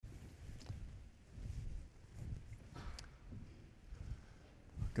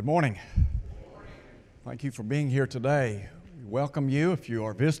Good morning. Thank you for being here today. We welcome you if you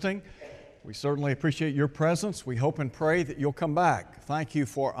are visiting. We certainly appreciate your presence. We hope and pray that you'll come back. Thank you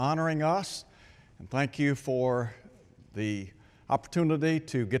for honoring us, and thank you for the opportunity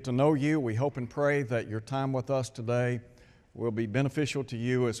to get to know you. We hope and pray that your time with us today will be beneficial to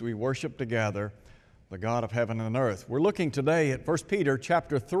you as we worship together the God of heaven and earth. We're looking today at 1 Peter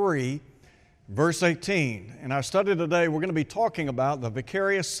chapter 3, verse 18. In our study today, we're going to be talking about the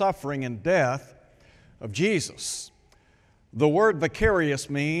vicarious suffering and death of Jesus. The word vicarious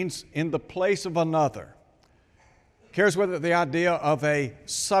means in the place of another. Carries with it the idea of a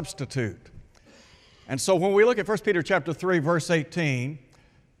substitute. And so when we look at 1 Peter chapter 3, verse 18,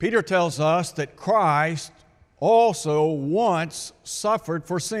 Peter tells us that Christ also once suffered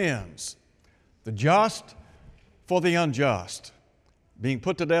for sins, the just for the unjust, being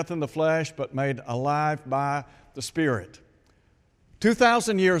put to death in the flesh, but made alive by the Spirit.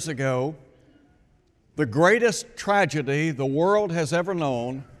 2,000 years ago, the greatest tragedy the world has ever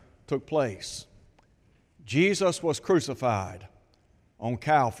known took place. Jesus was crucified on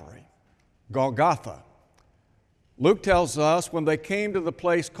Calvary, Golgotha. Luke tells us when they came to the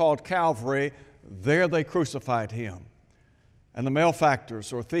place called Calvary, there they crucified Him. And the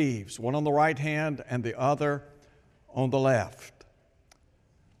malefactors or thieves, one on the right hand and the other on the left.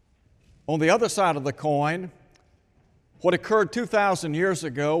 On the other side of the coin, what occurred 2,000 years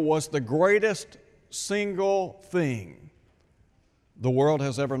ago was the greatest single thing the world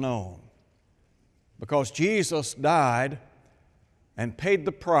has ever known. Because Jesus died and paid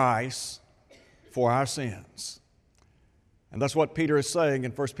the price for our sins. And that's what Peter is saying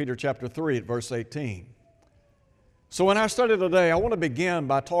in 1 Peter chapter 3 at verse 18. So in our study today, I want to begin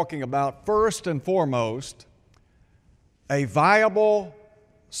by talking about, first and foremost, a viable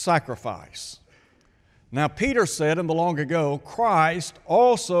sacrifice. Now, Peter said in the long ago, Christ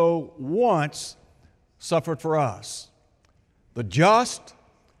also once suffered for us, the just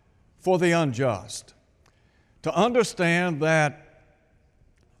for the unjust. To understand that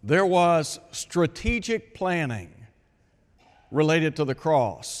there was strategic planning related to the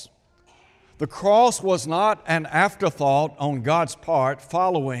cross. The cross was not an afterthought on God's part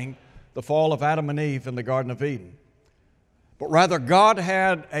following the fall of Adam and Eve in the Garden of Eden. But rather, God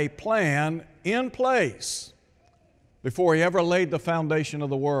had a plan in place before He ever laid the foundation of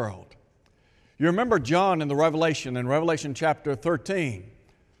the world. You remember John in Revelation chapter 13,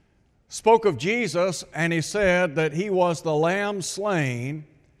 spoke of Jesus and he said that He was the Lamb slain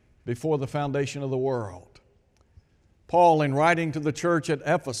before the foundation of the world. Paul, in writing to the church at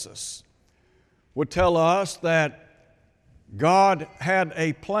Ephesus, would tell us that God had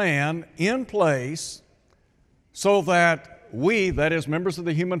a plan in place so that we, that is, members of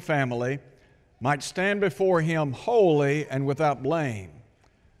the human family, might stand before Him holy and without blame.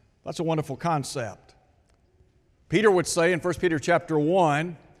 That's a wonderful concept. Peter would say in 1 Peter chapter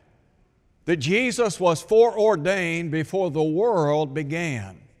 1 that Jesus was foreordained before the world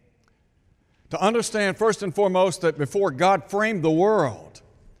began. To understand first and foremost that before God framed the world,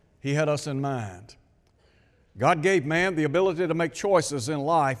 He had us in mind. God gave man the ability to make choices in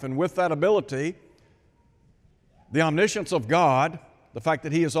life, and with that ability, the omniscience of God, the fact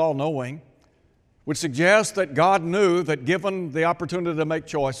that He is all-knowing, would suggest that God knew that given the opportunity to make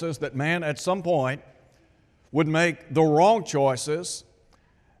choices, that man at some point would make the wrong choices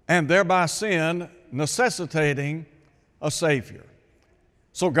and thereby sin, necessitating a Savior.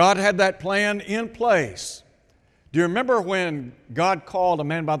 So God had that plan in place. Do you remember when God called a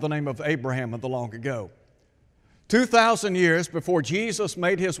man by the name of Abraham in the long ago? 2,000 years before Jesus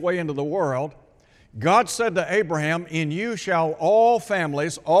made His way into the world, God said to Abraham, "In you shall all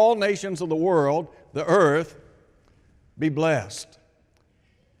families, all nations of the world, the earth, be blessed."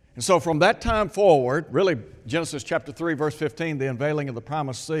 And so from that time forward, really Genesis chapter 3, verse 15, the unveiling of the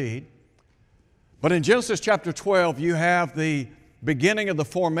promised seed. But in Genesis chapter 12, you have the beginning of the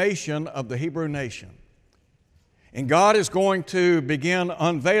formation of the Hebrew nation. And God is going to begin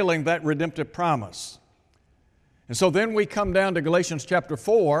unveiling that redemptive promise. And so then we come down to Galatians chapter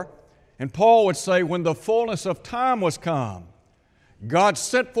 4, and Paul would say, when the fullness of time was come, God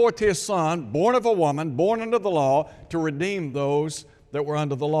sent forth His Son, born of a woman, born under the law, to redeem those that were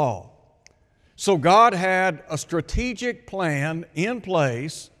under the law. So God had a strategic plan in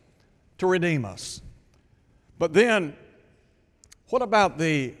place to redeem us. But then, what about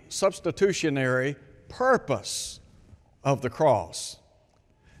the substitutionary purpose of the cross?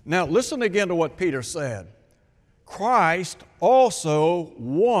 Now, listen again to what Peter said. Christ also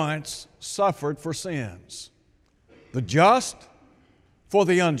once suffered for sins, the just for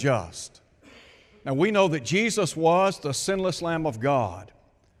the unjust. Now we know that Jesus was the sinless Lamb of God.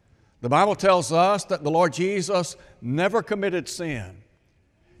 The Bible tells us that the Lord Jesus never committed sin.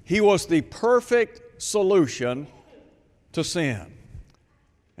 He was the perfect solution to sin.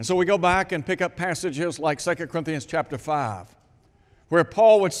 And so we go back and pick up passages like 2 Corinthians chapter 5, where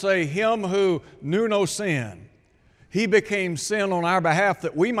Paul would say, "Him who knew no sin, He became sin on our behalf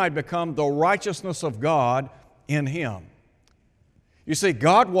that we might become the righteousness of God in Him." You see,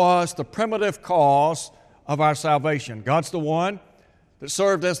 God was the primitive cause of our salvation. God's the one that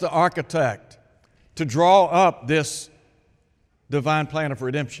served as the architect to draw up this divine plan of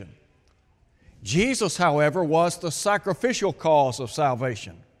redemption. Jesus, however, was the sacrificial cause of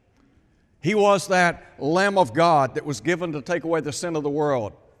salvation. He was that Lamb of God that was given to take away the sin of the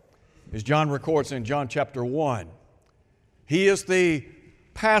world, as John records in John chapter 1. He is the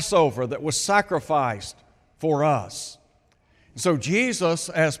Passover that was sacrificed for us. So Jesus,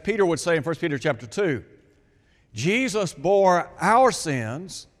 as Peter would say in 1 Peter chapter 2, Jesus bore our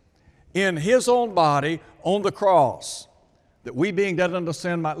sins in His own body on the cross, that we being dead unto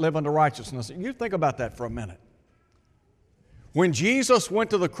sin might live unto righteousness. You think about that for a minute. When Jesus went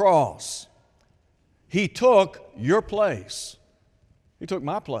to the cross, He took your place. He took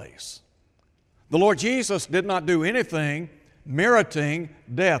my place. The Lord Jesus did not do anything meriting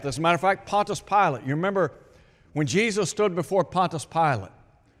death. As a matter of fact, Pontius Pilate, you remember when Jesus stood before Pontius Pilate,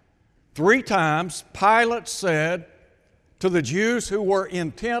 3 times Pilate said to the Jews who were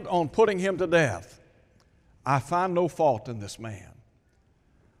intent on putting Him to death, "I find no fault in this man."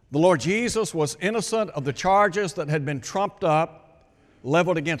 The Lord Jesus was innocent of the charges that had been trumped up,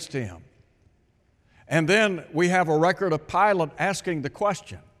 leveled against Him. And then we have a record of Pilate asking the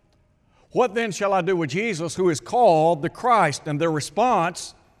question, "What then shall I do with Jesus who is called the Christ?" And their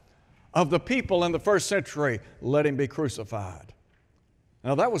response of the people in the first century, "Let Him be crucified."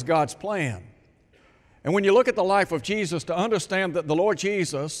 Now that was God's plan. And when you look at the life of Jesus, to understand that the Lord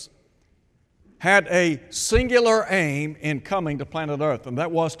Jesus had a singular aim in coming to planet Earth, and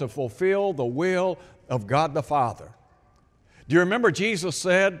that was to fulfill the will of God the Father. Do you remember Jesus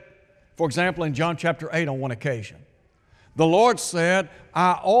said, for example, in John chapter 8 on one occasion, the Lord said,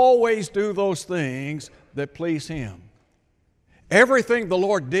 "I always do those things that please Him." Everything the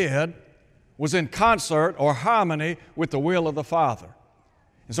Lord did was in concert or harmony with the will of the Father.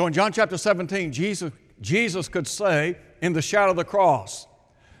 And so in John chapter 17, Jesus could say in the shadow of the cross,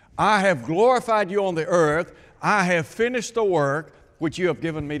 "I have glorified you on the earth. I have finished the work which you have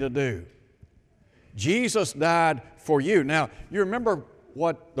given me to do." Jesus died for you. Now, you remember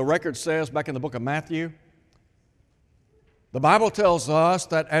what the record says back in the book of Matthew? The Bible tells us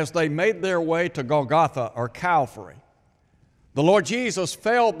that as they made their way to Golgotha or Calvary, the Lord Jesus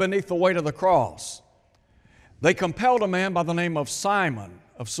fell beneath the weight of the cross. They compelled a man by the name of Simon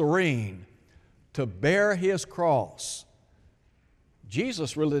of Cyrene to bear his cross.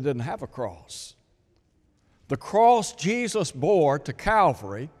 Jesus really didn't have a cross. The cross Jesus bore to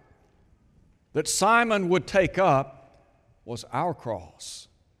Calvary that Simon would take up was our cross.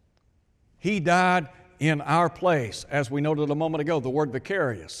 He died in our place. As we noted a moment ago, the word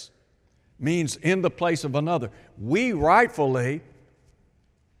vicarious means in the place of another. We rightfully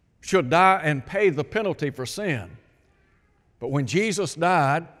should die and pay the penalty for sin. But when Jesus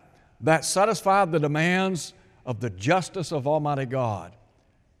died, that satisfied the demands of the justice of Almighty God.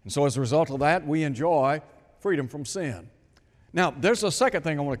 And so as a result of that, we enjoy freedom from sin. Now, there's a second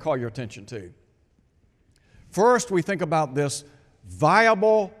thing I want to call your attention to. First, we think about this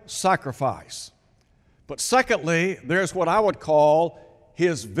viable sacrifice. But secondly, there's what I would call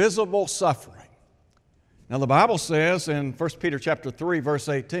His visible suffering. Now, the Bible says in 1 Peter chapter 3, verse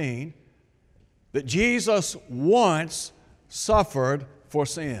 18, that Jesus once suffered for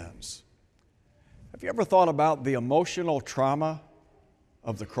sins. Have you ever thought about the emotional trauma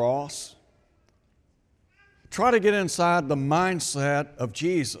of the cross? Try to get inside the mindset of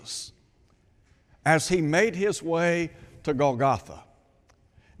Jesus as He made His way to Golgotha.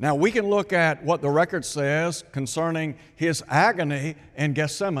 Now, we can look at what the record says concerning His agony in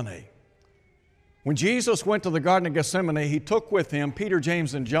Gethsemane. When Jesus went to the Garden of Gethsemane, He took with Him Peter,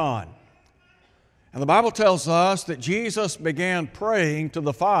 James, and John. And the Bible tells us that Jesus began praying to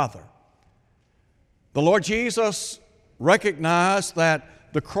the Father. The Lord Jesus recognized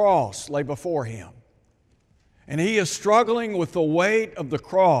that the cross lay before Him. And He is struggling with the weight of the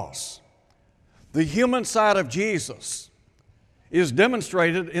cross. The human side of Jesus is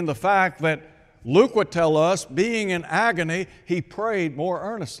demonstrated in the fact that Luke would tell us, being in agony, He prayed more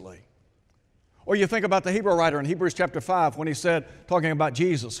earnestly. Or you think about the Hebrew writer in Hebrews chapter 5 when he said, talking about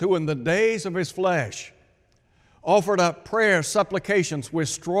Jesus, who in the days of His flesh offered up prayers, supplications with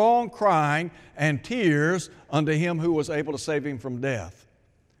strong crying and tears unto Him who was able to save Him from death.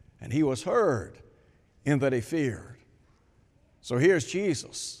 and he was heard in that he feared. So here's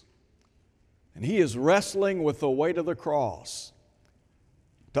Jesus, and he is wrestling with the weight of the cross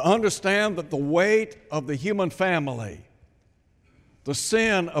to understand that the weight of the human family, the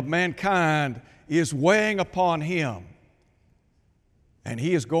sin of mankind, is weighing upon him, and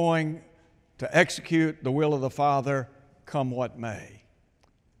he is going to execute the will of the Father come what may.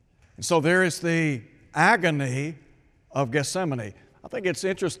 And so there is the agony of Gethsemane. I think it's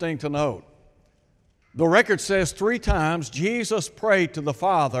interesting to note, the record says 3 times Jesus prayed to the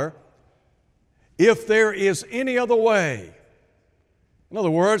Father, if there is any other way. In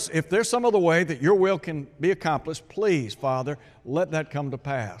other words, if there's some other way that your will can be accomplished, please, Father, let that come to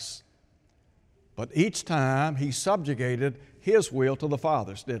pass. But each time he subjugated his will to the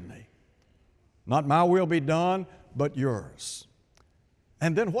Father's, didn't he? Not my will be done, but yours.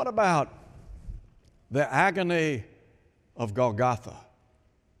 And then what about the agony of Golgotha?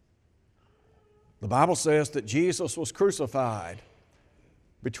 The Bible says that Jesus was crucified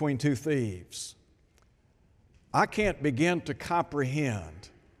between 2 thieves. I can't begin to comprehend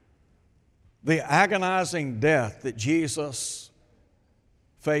the agonizing death that Jesus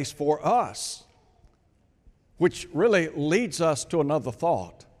faced for us, which really leads us to another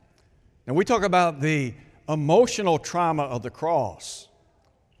thought. And we talk about the emotional trauma of the cross,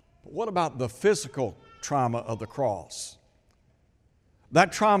 but what about the physical trauma of the cross?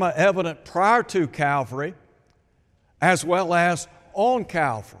 That trauma evident prior to Calvary as well as on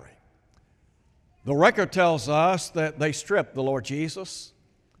Calvary. The record tells us that they stripped the Lord Jesus.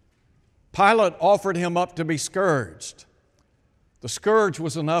 Pilate offered him up to be scourged. The scourge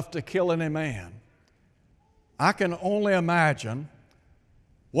was enough to kill any man. I can only imagine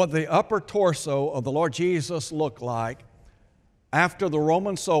what the upper torso of the Lord Jesus looked like after the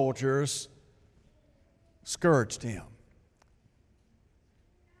Roman soldiers scourged him.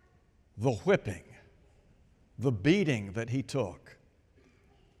 The whipping, the beating that he took.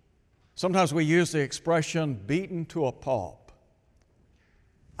 Sometimes we use the expression beaten to a pulp.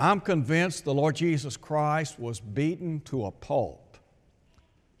 I'm convinced the Lord Jesus Christ was beaten to a pulp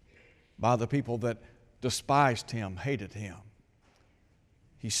by the people that despised him, hated him.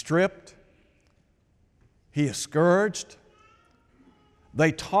 He's stripped. He is scourged.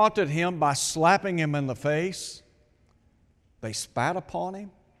 They taunted him by slapping him in the face. They spat upon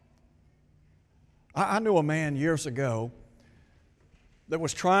him. I knew a man years ago that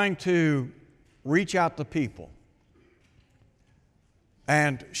was trying to reach out to people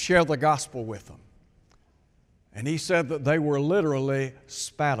and share the gospel with them. And he said that they were literally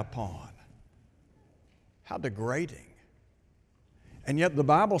spat upon. How degrading. And yet the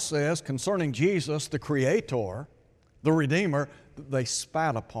Bible says concerning Jesus, the Creator, the Redeemer, that they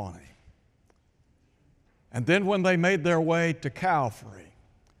spat upon him. And then when they made their way to Calvary,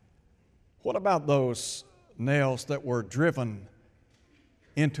 what about those nails that were driven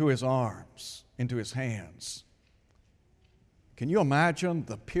into his arms, into his hands? Can you imagine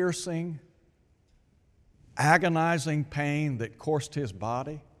the piercing, agonizing pain that coursed his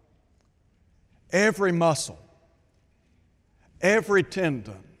body? Every muscle, every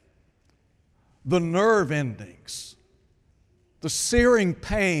tendon, the nerve endings, the searing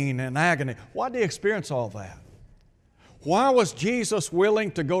pain and agony. Why did he experience all that? Why was Jesus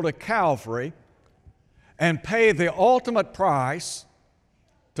willing to go to Calvary and pay the ultimate price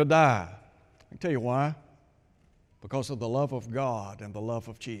to die? I can tell you why. Because of the love of God and the love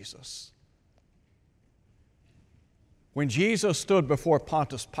of Jesus. When Jesus stood before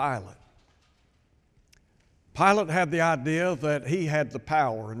Pontius Pilate, Pilate had the idea that he had the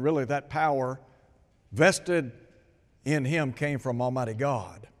power, and really that power vested in him came from Almighty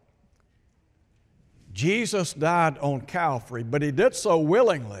God. Jesus died on Calvary, but he did so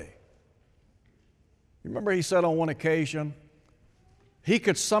willingly. You remember he said on one occasion, he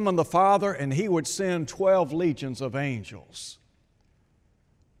could summon the Father and he would send 12 legions of angels.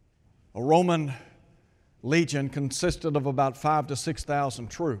 A Roman legion consisted of about 5,000 to 6,000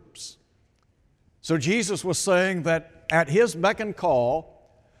 troops. So Jesus was saying that at his beck and call,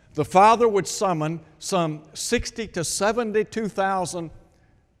 the Father would summon some 60,000 to 72,000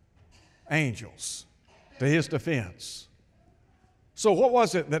 angels to his defense. So what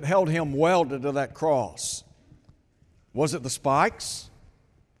was it that held him welded to that cross? Was it the spikes?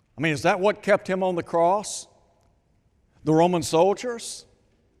 I mean, is that what kept him on the cross? The Roman soldiers?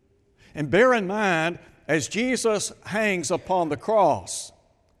 And bear in mind, as Jesus hangs upon the cross,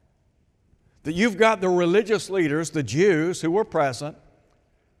 that you've got the religious leaders, the Jews who were present,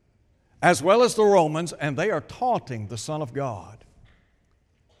 as well as the Romans, and they are taunting the Son of God.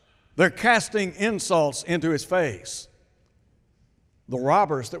 They're casting insults into his face. the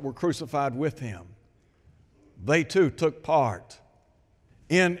robbers that were crucified with him, they too took part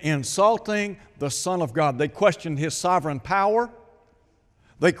in insulting the Son of God. They questioned his sovereign power.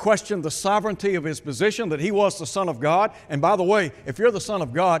 They questioned the sovereignty of his position, that he was the Son of God. And by the way, if you're the Son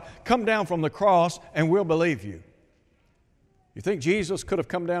of God, come down from the cross and we'll believe you. You think Jesus could have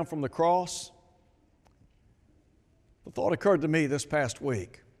come down from the cross? The thought occurred to me this past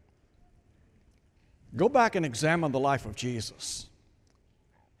week. Go back and examine the life of Jesus.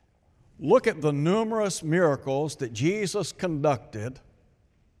 Look at the numerous miracles that Jesus conducted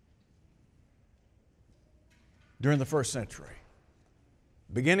during the first century,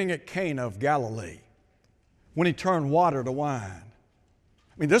 beginning at Cana of Galilee, when he turned water to wine.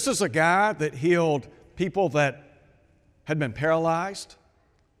 I mean, this is a guy that healed people that had been paralyzed.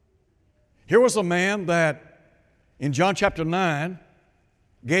 Here was a man that, in John chapter 9,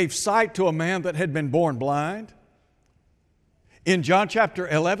 gave sight to a man that had been born blind. In John chapter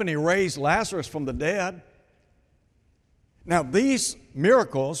 11, he raised Lazarus from the dead. Now, these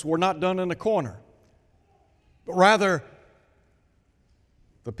miracles were not done in a corner, but rather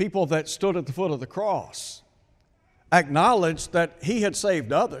the people that stood at the foot of the cross acknowledged that he had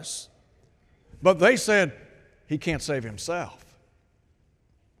saved others, but they said he can't save himself.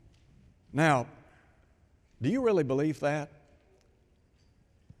 Now, do you really believe that?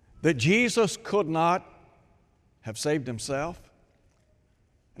 That Jesus could not have saved himself?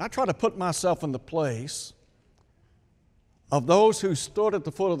 And I try to put myself in the place of those who stood at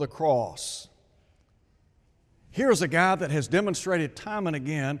the foot of the cross. Here's a guy that has demonstrated time and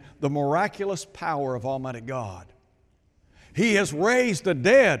again the miraculous power of Almighty God. He has raised the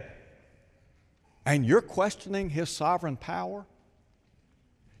dead, and you're questioning his sovereign power?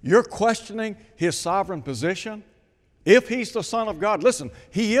 You're questioning his sovereign position? If he's the Son of God, listen,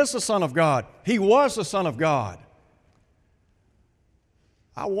 he is the Son of God. He was the Son of God.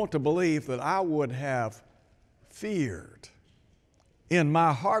 I want to believe that I would have feared in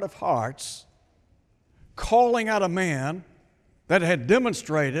my heart of hearts calling out a man that had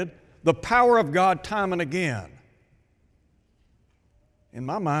demonstrated the power of God time and again. In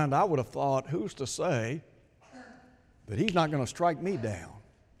my mind, I would have thought, who's to say that he's not going to strike me down?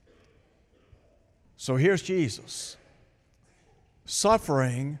 So here's Jesus,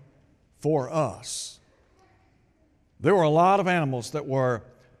 suffering for us. There were a lot of animals that were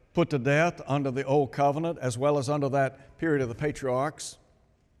put to death under the Old Covenant as well as under that period of the patriarchs.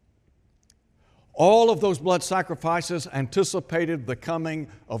 All of those blood sacrifices anticipated the coming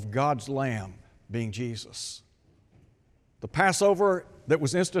of God's Lamb, being Jesus. The Passover that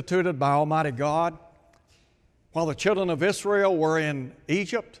was instituted by Almighty God while the children of Israel were in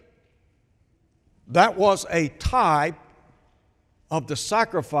Egypt, that was a type of the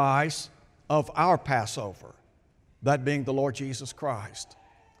sacrifice of our Passover, that being the Lord Jesus Christ.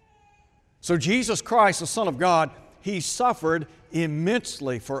 So Jesus Christ, the Son of God, He suffered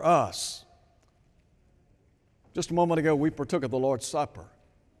immensely for us. Just a moment ago, we partook of the Lord's Supper.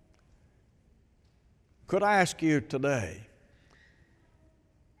 Could I ask you today,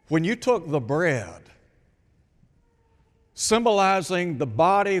 when you took the bread, symbolizing the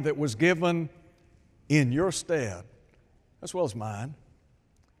body that was given in your stead, as well as mine,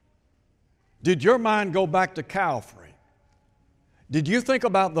 did your mind go back to Calvary? Did you think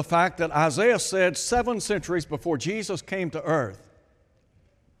about the fact that Isaiah said 7 centuries before Jesus came to earth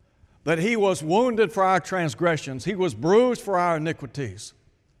that He was wounded for our transgressions, He was bruised for our iniquities.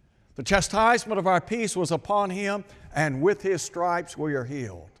 The chastisement of our peace was upon Him, and with His stripes we are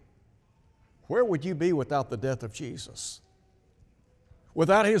healed. Where would you be without the death of Jesus?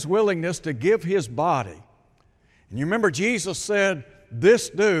 Without His willingness to give His body. And you remember Jesus said, "This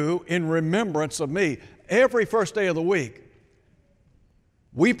do in remembrance of me." Every first day of the week,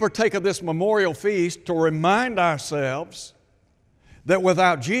 we partake of this memorial feast to remind ourselves that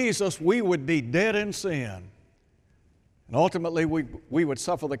without Jesus, we would be dead in sin. And ultimately, we would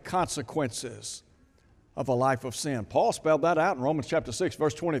suffer the consequences of a life of sin. Paul spelled that out in Romans chapter 6,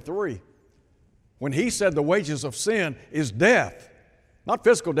 verse 23, when he said the wages of sin is death, not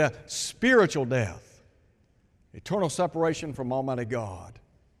physical death, spiritual death, eternal separation from Almighty God.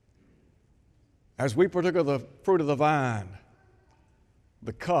 As we partook of the fruit of the vine,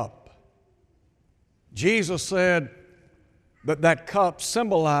 the cup, Jesus said that that cup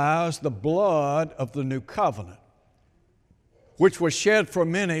symbolized the blood of the new covenant, which was shed for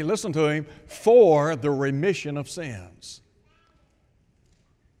many, listen to Him, for the remission of sins.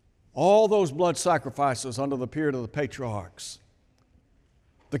 All those blood sacrifices under the period of the patriarchs,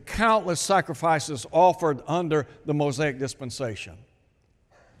 the countless sacrifices offered under the Mosaic dispensation,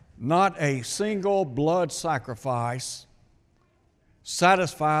 not a single blood sacrifice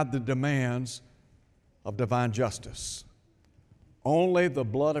satisfied the demands of divine justice. Only the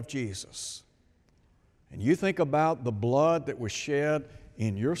blood of Jesus. And you think about the blood that was shed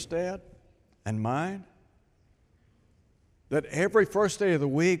in your stead and mine, that every first day of the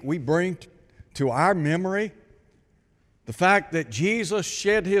week we bring to our memory the fact that Jesus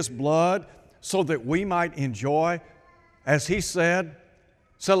shed His blood so that we might enjoy, as He said,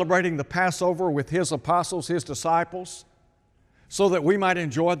 celebrating the Passover with His apostles, His disciples, so that we might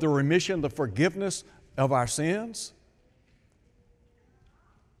enjoy the remission, the forgiveness of our sins.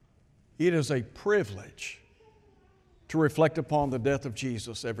 It is a privilege to reflect upon the death of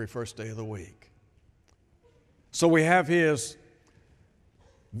Jesus every first day of the week. So we have His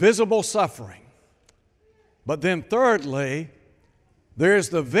visible suffering. But then thirdly, there is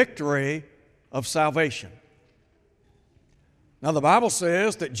the victory of salvation. Now the Bible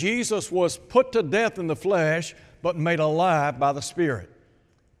says that Jesus was put to death in the flesh, but made alive by the Spirit.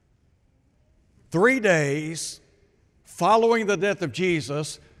 3 days following the death of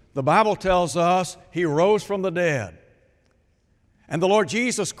Jesus, the Bible tells us He rose from the dead. And the Lord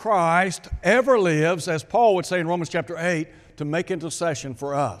Jesus Christ ever lives, as Paul would say in Romans chapter 8, to make intercession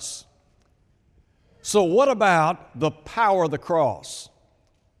for us. So what about the power of the cross?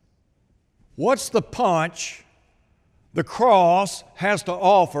 What's the punch the cross has to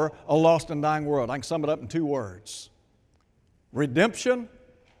offer a lost and dying world? I can sum it up in 2 words. Redemption,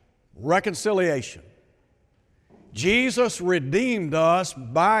 reconciliation. Jesus redeemed us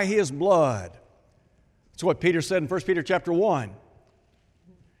by His blood. That's what Peter said in 1 Peter chapter 1.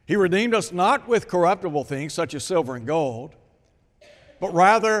 He redeemed us not with corruptible things such as silver and gold, but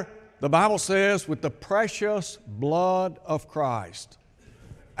rather, the Bible says, with the precious blood of Christ,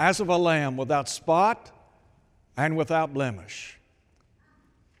 as of a lamb without spot and without blemish.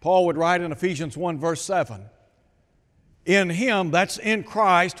 Paul would write in Ephesians 1 verse 7, in Him, that's in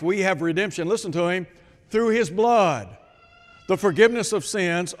Christ, we have redemption, listen to Him, through His blood, the forgiveness of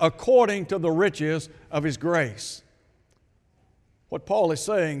sins according to the riches of His grace. What Paul is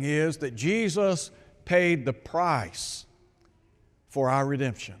saying is that Jesus paid the price for our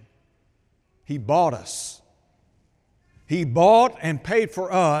redemption. He bought us. He bought and paid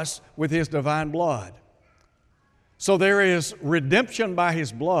for us with His divine blood. So there is redemption by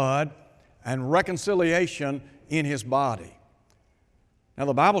His blood and reconciliation in His body. Now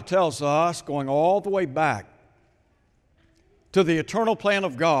the Bible tells us, going all the way back to the eternal plan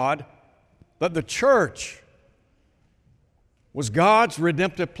of God, that the church was God's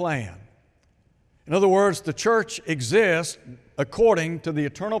redemptive plan. In other words, the church exists according to the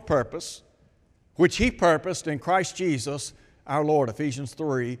eternal purpose which He purposed in Christ Jesus our Lord, Ephesians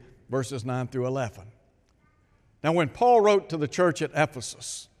 3, verses 9 through 11. Now when Paul wrote to the church at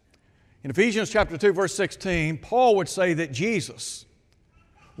Ephesus, in Ephesians chapter 2, verse 16, Paul would say that Jesus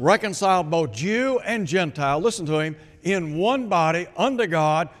reconciled both Jew and Gentile, listen to him, in one body unto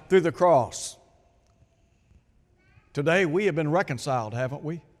God through the cross. Today we have been reconciled, haven't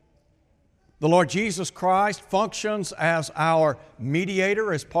we? The Lord Jesus Christ functions as our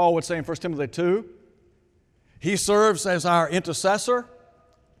mediator, as Paul would say in 1 Timothy 2. He serves as our intercessor.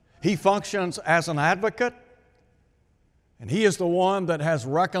 He functions as an advocate. And He is the one that has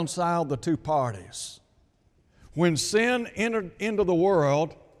reconciled the two parties. When sin entered into the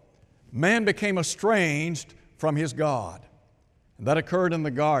world, man became estranged from his God. And that occurred in the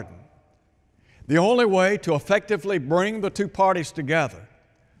garden. The only way to effectively bring the two parties together,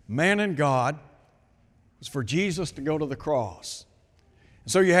 man and God, was for Jesus to go to the cross.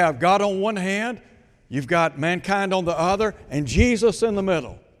 And so you have God on one hand, you've got mankind on the other, and Jesus in the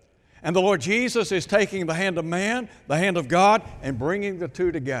middle. And the Lord Jesus is taking the hand of man, the hand of God, and bringing the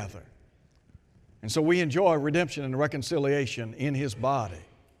two together. And so we enjoy redemption and reconciliation in His body.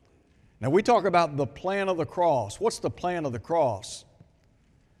 Now we talk about the plan of the cross. What's the plan of the cross?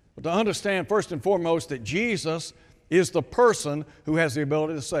 But to understand first and foremost that Jesus is the person who has the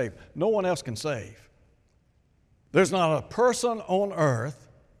ability to save. No one else can save. There's not a person on earth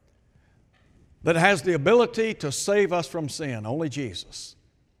that has the ability to save us from sin, only Jesus.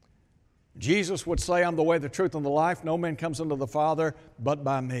 Jesus would say, I'm the way, the truth, and the life. No man comes unto the Father but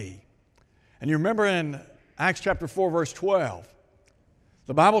by me. And you remember in Acts chapter 4, verse 12,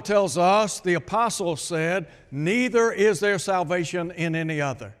 the Bible tells us, the apostles said, neither is there salvation in any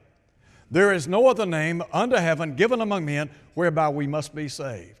other. There is no other name under heaven given among men whereby we must be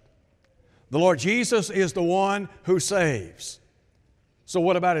saved. The Lord Jesus is the one who saves. So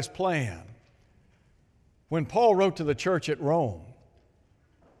what about His plan? When Paul wrote to the church at Rome,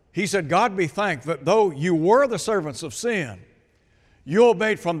 he said, God be thanked that though you were the servants of sin, you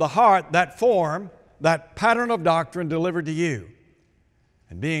obeyed from the heart that form, that pattern of doctrine delivered to you.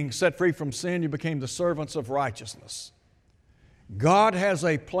 And being set free from sin, you became the servants of righteousness. God has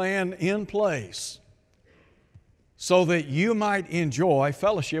a plan in place so that you might enjoy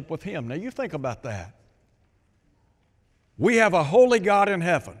fellowship with Him. Now you think about that. We have a holy God in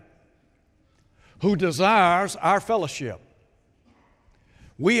heaven who desires our fellowship.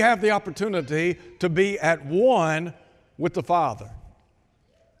 We have the opportunity to be at one with the Father.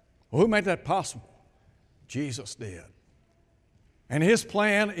 Well, who made that possible? Jesus did. And His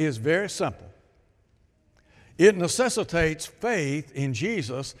plan is very simple. It necessitates faith in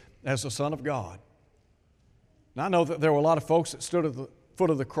Jesus as the Son of God. Now, I know that there were a lot of folks that stood at the foot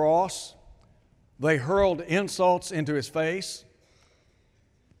of the cross. They hurled insults into His face.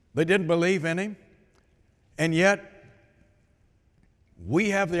 They didn't believe in Him. And yet,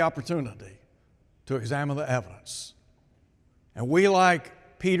 we have the opportunity to examine the evidence. And we,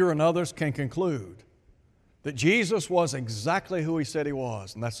 like Peter and others, can conclude that Jesus was exactly who He said He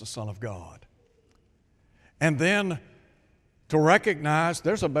was, and that's the Son of God. And then to recognize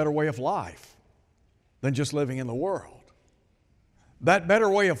there's a better way of life than just living in the world. That better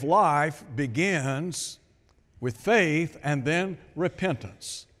way of life begins with faith and then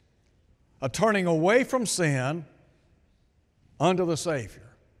repentance, a turning away from sin unto the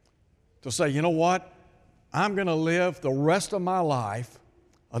Savior. To say, you know what? I'm going to live the rest of my life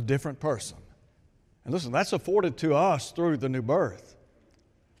a different person. And listen, that's afforded to us through the new birth.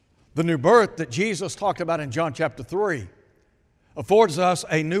 The new birth that Jesus talked about in John chapter 3 affords us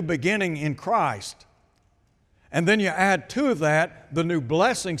a new beginning in Christ. And then you add to that the new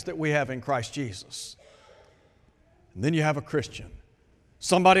blessings that we have in Christ Jesus. And then you have a Christian,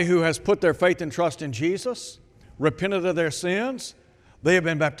 somebody who has put their faith and trust in Jesus, repented of their sins. They have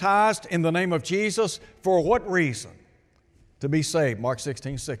been baptized in the name of Jesus. For what reason? To be saved, Mark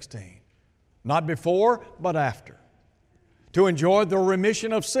 16:16. Not before, but after. To enjoy the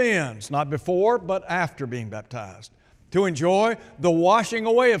remission of sins, not before, but after being baptized. To enjoy the washing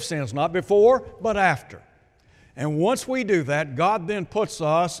away of sins, not before, but after. And once we do that, God then puts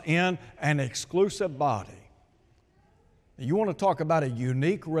us in an exclusive body. You want to talk about a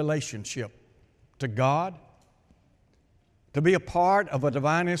unique relationship to God? To be a part of a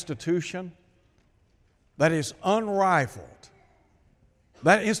divine institution that is unrivaled.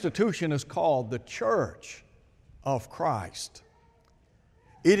 That institution is called the Church of Christ.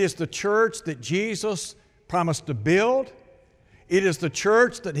 It is the church that Jesus promised to build. It is the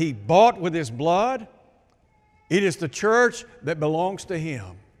church that He bought with His blood. It is the church that belongs to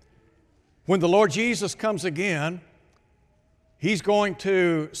Him. When the Lord Jesus comes again, He's going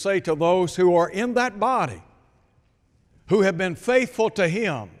to say to those who are in that body, who have been faithful to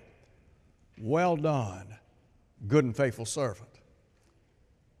Him, well done, good and faithful servant.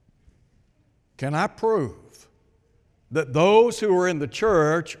 Can I prove that those who are in the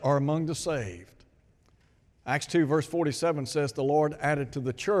church are among the saved? Acts 2 verse 47 says the Lord added to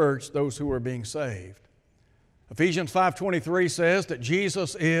the church those who were being saved. Ephesians 5:23 says that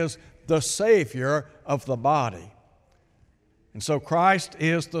Jesus is the Savior of the body. And so Christ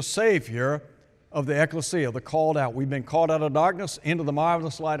is the Savior of the ecclesia, the called out. We've been called out of darkness into the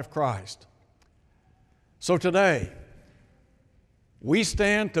marvelous light of Christ. So today, we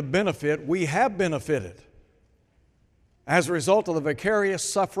stand to benefit, we have benefited as a result of the vicarious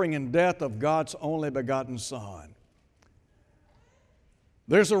suffering and death of God's only begotten Son.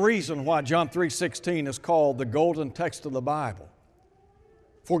 There's a reason why John 3:16 is called the golden text of the Bible.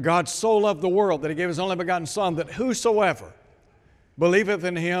 For God so loved the world that He gave His only begotten Son, that whosoever believeth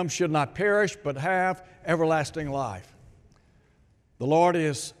in Him should not perish but have everlasting life. The Lord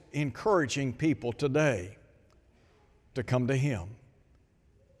is encouraging people today to come to Him.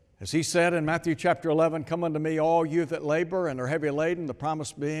 As He said in Matthew chapter 11, "Come unto me, all you that labor and are heavy laden," the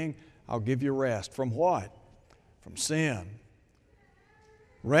promise being, I'll give you rest. From what? From sin.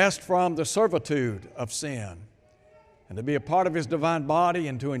 Rest from the servitude of sin. And to be a part of His divine body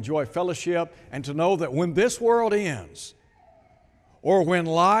and to enjoy fellowship and to know that when this world ends or when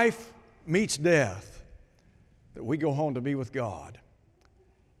life meets death, that we go home to be with God.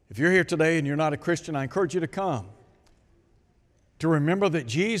 If you're here today and you're not a Christian, I encourage you to come. To remember that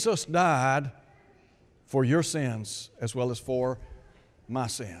Jesus died for your sins as well as for my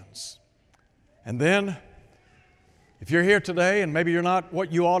sins. And then, if you're here today and maybe you're not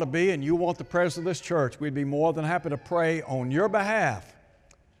what you ought to be and you want the prayers of this church, we'd be more than happy to pray on your behalf.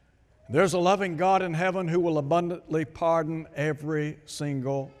 There's a loving God in heaven who will abundantly pardon every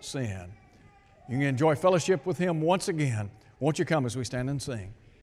single sin. You can enjoy fellowship with Him once again. Won't you come as we stand and sing?